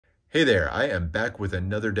Hey there, I am back with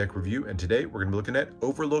another deck review, and today we're going to be looking at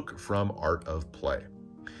Overlook from Art of Play.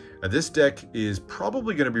 Now, this deck is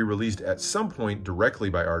probably going to be released at some point directly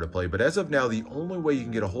by Art of Play, but as of now, the only way you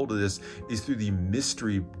can get a hold of this is through the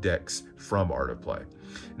mystery decks from Art of Play.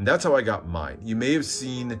 And that's how I got mine. You may have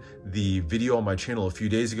seen the video on my channel a few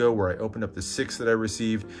days ago where I opened up the 6 that I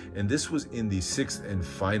received, and this was in the 6th and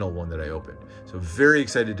final one that I opened. So very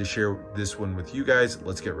excited to share this one with you guys.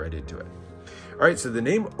 Let's get right into it. All right, so the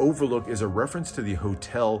name Overlook is a reference to the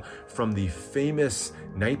hotel from the famous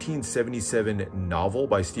 1977 novel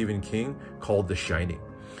by Stephen King called The Shining.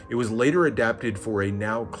 It was later adapted for a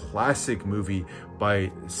now classic movie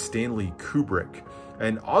by Stanley Kubrick.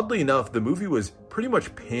 And oddly enough, the movie was pretty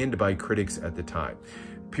much panned by critics at the time.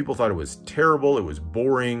 People thought it was terrible, it was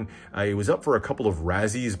boring. It was up for a couple of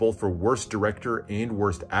Razzies, both for Worst Director and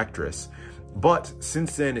Worst Actress. But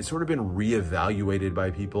since then, it's sort of been reevaluated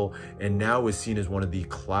by people and now is seen as one of the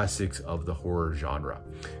classics of the horror genre.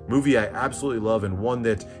 Movie I absolutely love, and one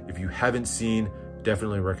that if you haven't seen,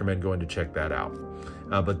 definitely recommend going to check that out.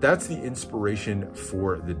 But that's the inspiration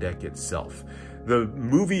for the deck itself. The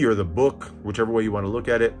movie or the book, whichever way you want to look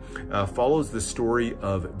at it, follows the story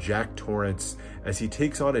of Jack Torrance as he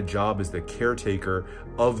takes on a job as the caretaker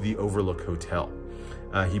of the Overlook Hotel.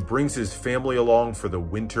 He brings his family along for the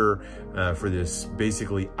winter, for this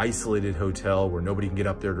basically isolated hotel where nobody can get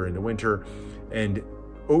up there during the winter. And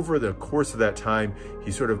over the course of that time,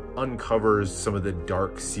 he sort of uncovers some of the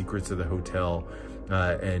dark secrets of the hotel,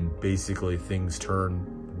 and basically things turn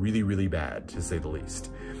really, really bad, to say the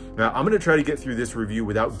least. Now, I'm going to try to get through this review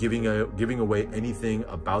without giving away anything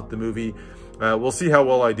about the movie. We'll see how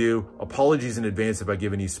well I do. Apologies in advance if I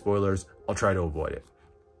give any spoilers. I'll try to avoid it.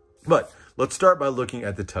 But let's start by looking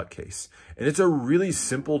at the tuck case. And it's a really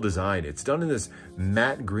simple design. It's done in this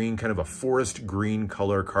matte green, kind of a forest green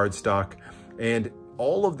color cardstock. And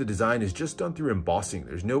all of the design is just done through embossing.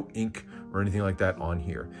 There's no ink or anything like that on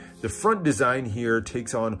here. The front design here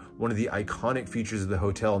takes on one of the iconic features of the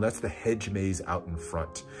hotel, and that's the hedge maze out in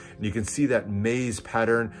front. And you can see that maze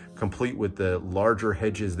pattern complete with the larger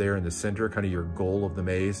hedges there in the center, kind of your goal of the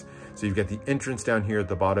maze. So you've got the entrance down here at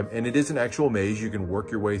the bottom, and it is an actual maze. You can work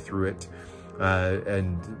your way through it,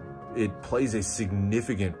 and it plays a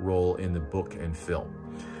significant role in the book and film.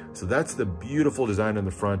 So that's the beautiful design on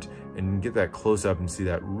the front, and you can get that close up and see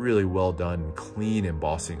that really well done, clean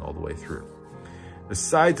embossing all the way through. The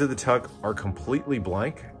sides of the tuck are completely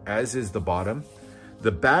blank, as is the bottom.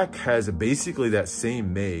 The back has basically that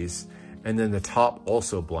same maze, and then the top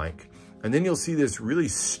also blank. And then you'll see this really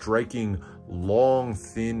striking, long,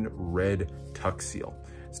 thin red tuck seal.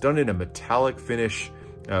 It's done in a metallic finish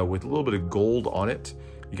with a little bit of gold on it.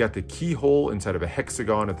 You got the keyhole inside of a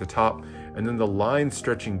hexagon at the top, and then the line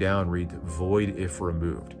stretching down reads void if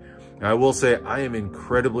removed. Now, I will say I am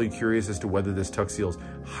incredibly curious as to whether this tuck seal is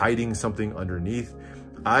hiding something underneath.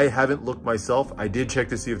 I haven't looked myself. I did check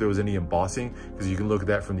to see if there was any embossing, because you can look at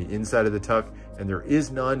that from the inside of the tuck, and there is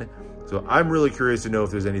none. So I'm really curious to know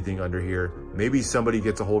if there's anything under here. Maybe somebody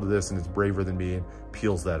gets a hold of this and is braver than me and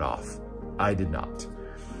peels that off. I did not.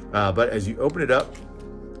 But as you open it up,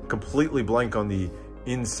 completely blank on the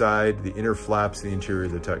inside, the inner flaps, the interior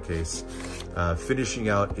of the tuck case, finishing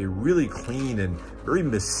out a really clean and very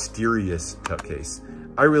mysterious tuck case.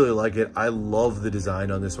 I really like it. I love the design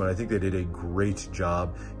on this one. I think they did a great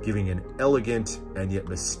job giving an elegant and yet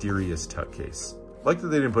mysterious tuck case. I like that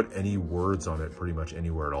they didn't put any words on it pretty much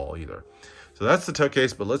anywhere at all either. So that's the tuck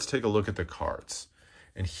case, but let's take a look at the cards.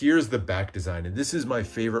 And here's the back design, and this is my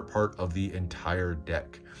favorite part of the entire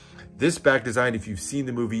deck. This back design, if you've seen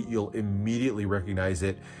the movie, you'll immediately recognize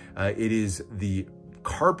it. It is the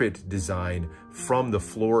carpet design from the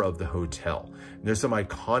floor of the hotel. And there's some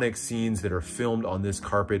iconic scenes that are filmed on this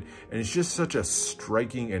carpet, and it's just such a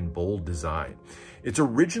striking and bold design. It's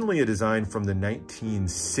originally a design from the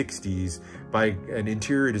 1960s by an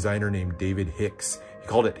interior designer named David Hicks. He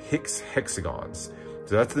called it Hicks Hexagons.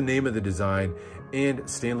 So that's the name of the design, and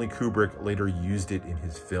Stanley Kubrick later used it in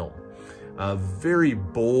his film. Very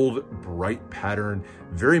bold, bright pattern,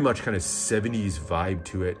 very much kind of 70s vibe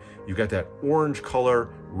to it. You've got that orange color,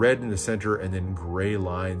 red in the center, and then gray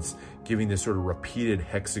lines, giving this sort of repeated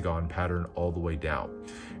hexagon pattern all the way down.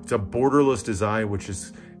 It's a borderless design, which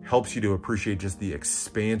just helps you to appreciate just the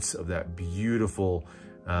expanse of that beautiful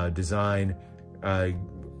design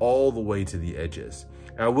all the way to the edges.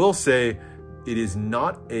 And I will say, it is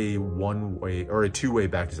not a one-way or a two-way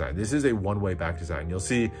back design. This is a one-way back design. You'll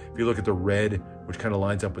see if you look at the red, which kind of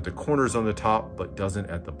lines up with the corners on the top, but doesn't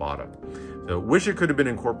at the bottom. So wish it could have been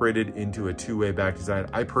incorporated into a two-way back design.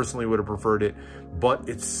 I personally would have preferred it, but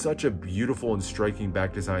it's such a beautiful and striking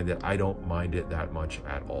back design that I don't mind it that much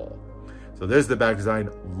at all. So there's the back design.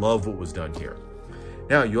 Love what was done here.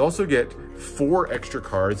 Now, you also get 4 extra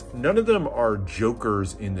cards. None of them are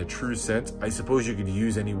jokers in the true sense. I suppose you could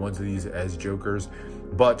use any ones of these as jokers,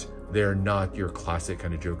 but they're not your classic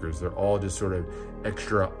kind of jokers. They're all just sort of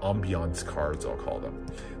extra ambiance cards, I'll call them.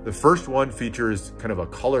 The first one features kind of a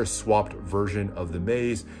color swapped version of the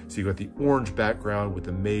maze. So you got the orange background with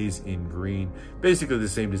the maze in green, basically the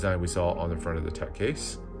same design we saw on the front of the tech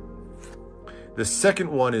case. The second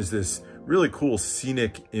one is this really cool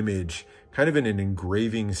scenic image, kind of in an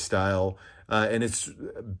engraving style, and it's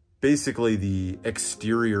basically the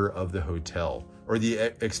exterior of the hotel, or the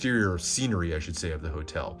exterior scenery, I should say, of the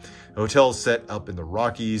hotel. The hotel is set up in the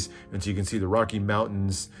Rockies, and so you can see the Rocky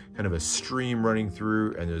Mountains, kind of a stream running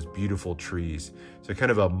through, and those beautiful trees. So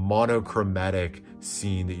kind of a monochromatic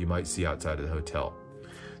scene that you might see outside of the hotel.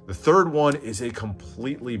 The third one is a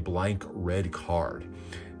completely blank red card.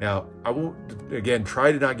 Now, I won't, again,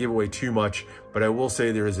 try to not give away too much, but I will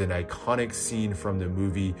say there is an iconic scene from the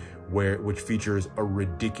movie which features a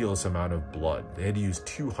ridiculous amount of blood. They had to use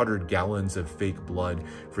 200 gallons of fake blood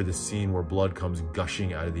for the scene where blood comes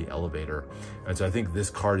gushing out of the elevator. And so I think this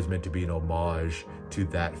card is meant to be an homage to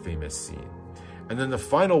that famous scene. And then the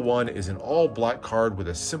final one is an all black card with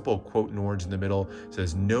a simple quote in orange in the middle. It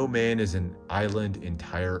says, "No man is an island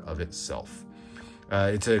entire of itself."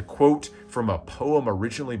 It's a quote from a poem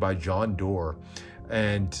originally by John Doerr,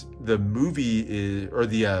 and the movie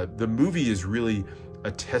is really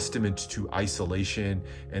a testament to isolation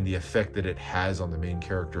and the effect that it has on the main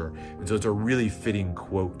character. And so it's a really fitting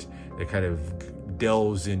quote that kind of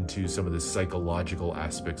delves into some of the psychological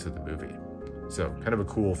aspects of the movie. So kind of a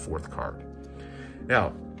cool 4th card.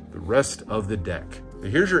 Now, the rest of the deck.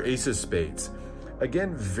 Here's your Ace of Spades.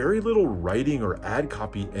 Again, very little writing or ad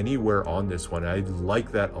copy anywhere on this one. I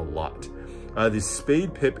like that a lot. The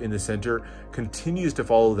spade pip in the center continues to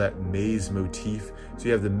follow that maze motif. So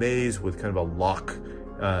you have the maze with kind of a lock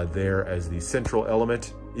there as the central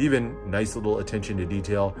element. Even nice little attention to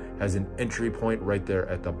detail, has an entry point right there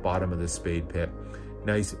at the bottom of the spade pip.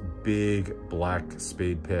 Nice big black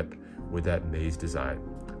spade pip with that maze design.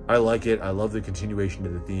 I like it. I love the continuation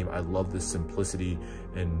of the theme. I love the simplicity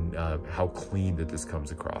and how clean that this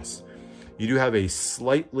comes across. You do have a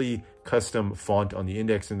slightly custom font on the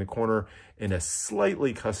index in the corner and a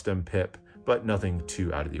slightly custom pip, but nothing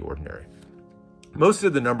too out of the ordinary. Most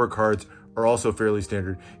of the number cards are also fairly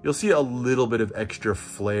standard. You'll see a little bit of extra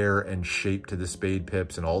flair and shape to the spade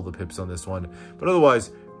pips and all the pips on this one, but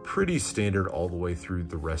otherwise pretty standard all the way through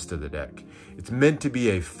the rest of the deck. It's meant to be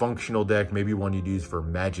a functional deck, maybe one you'd use for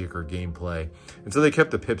magic or gameplay. And so they kept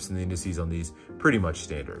the pips and the indices on these pretty much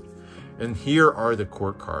standard. And here are the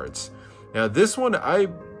court cards. Now this one, I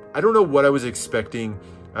don't know what I was expecting,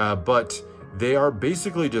 but they are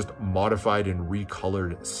basically just modified and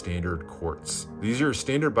recolored standard courts. These are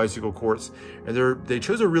standard bicycle courts, and they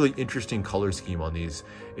chose a really interesting color scheme on these.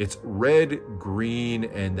 It's red, green,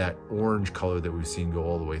 and that orange color that we've seen go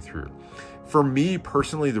all the way through. For me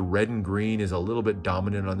personally, the red and green is a little bit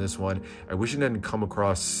dominant on this one. I wish it hadn't come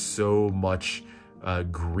across so much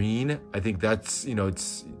green. I think that's,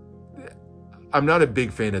 I'm not a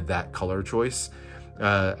big fan of that color choice.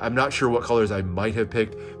 I'm not sure what colors I might have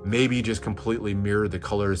picked. Maybe just completely mirror the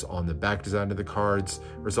colors on the back design of the cards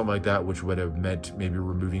or something like that, which would have meant maybe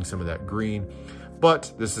removing some of that green.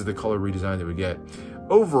 But this is the color redesign that we get.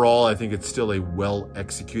 Overall, I think it's still a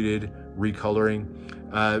well-executed recoloring.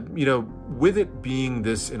 With it being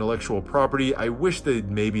this intellectual property, I wish they'd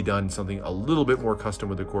maybe done something a little bit more custom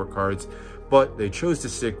with the court cards, but they chose to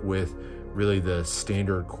stick with really the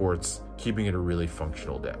standard courts, keeping it a really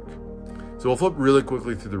functional deck. So we'll flip really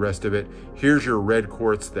quickly through the rest of it. Here's your red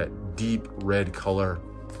courts, that deep red color.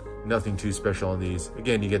 Nothing too special on these.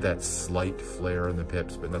 Again, you get that slight flare in the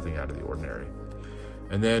pips, but nothing out of the ordinary.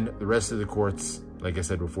 And then the rest of the courts, like I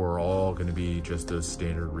said before, are all gonna be just those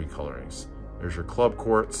standard recolorings. There's your club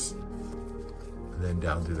courts, and then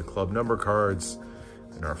down through the club number cards.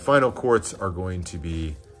 And our final courts are going to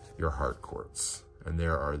be your heart courts. And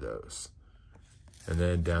there are those. And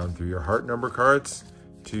then down through your heart number cards,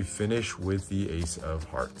 to finish with the Ace of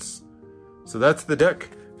Hearts. So that's the deck,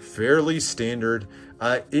 fairly standard.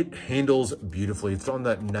 It handles beautifully. It's on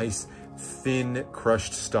that nice thin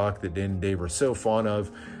crushed stock that Dan and Dave are so fond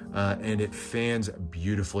of, and it fans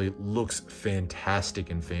beautifully. It looks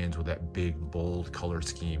fantastic in fans with that big bold color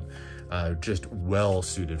scheme. just well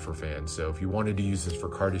suited for fans. So if you wanted to use this for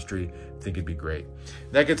cardistry, I think it'd be great.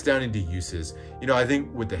 That gets down into uses. You know, I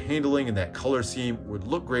think with the handling and that color scheme would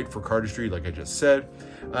look great for cardistry, like I just said,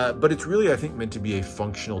 but it's really, I think, meant to be a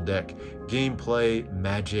functional deck. Gameplay,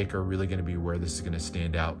 magic are really going to be where this is going to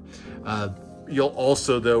stand out. You'll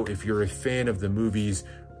also, though, if you're a fan of the movies,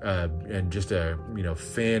 and just a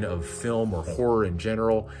fan of film or horror in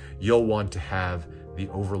general, you'll want to have the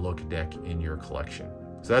Overlook deck in your collection.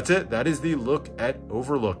 So that's it. That is the look at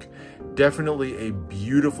Overlook. Definitely a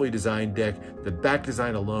beautifully designed deck. The back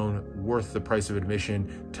design alone worth the price of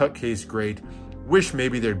admission. Tuck case great. Wish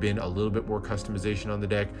maybe there'd been a little bit more customization on the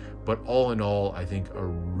deck, but all in all, I think a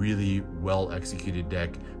really well executed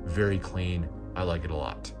deck. Very clean. I like it a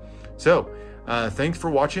lot. So thanks for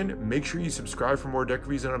watching. Make sure you subscribe for more deck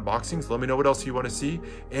reviews and unboxings. Let me know what else you want to see.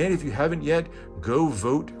 And if you haven't yet, go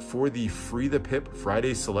vote for the Free the Pip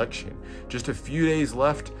Friday selection. Just a few days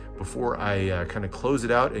left before I kind of close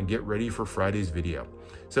it out and get ready for Friday's video.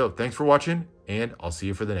 So thanks for watching, and I'll see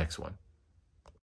you for the next one.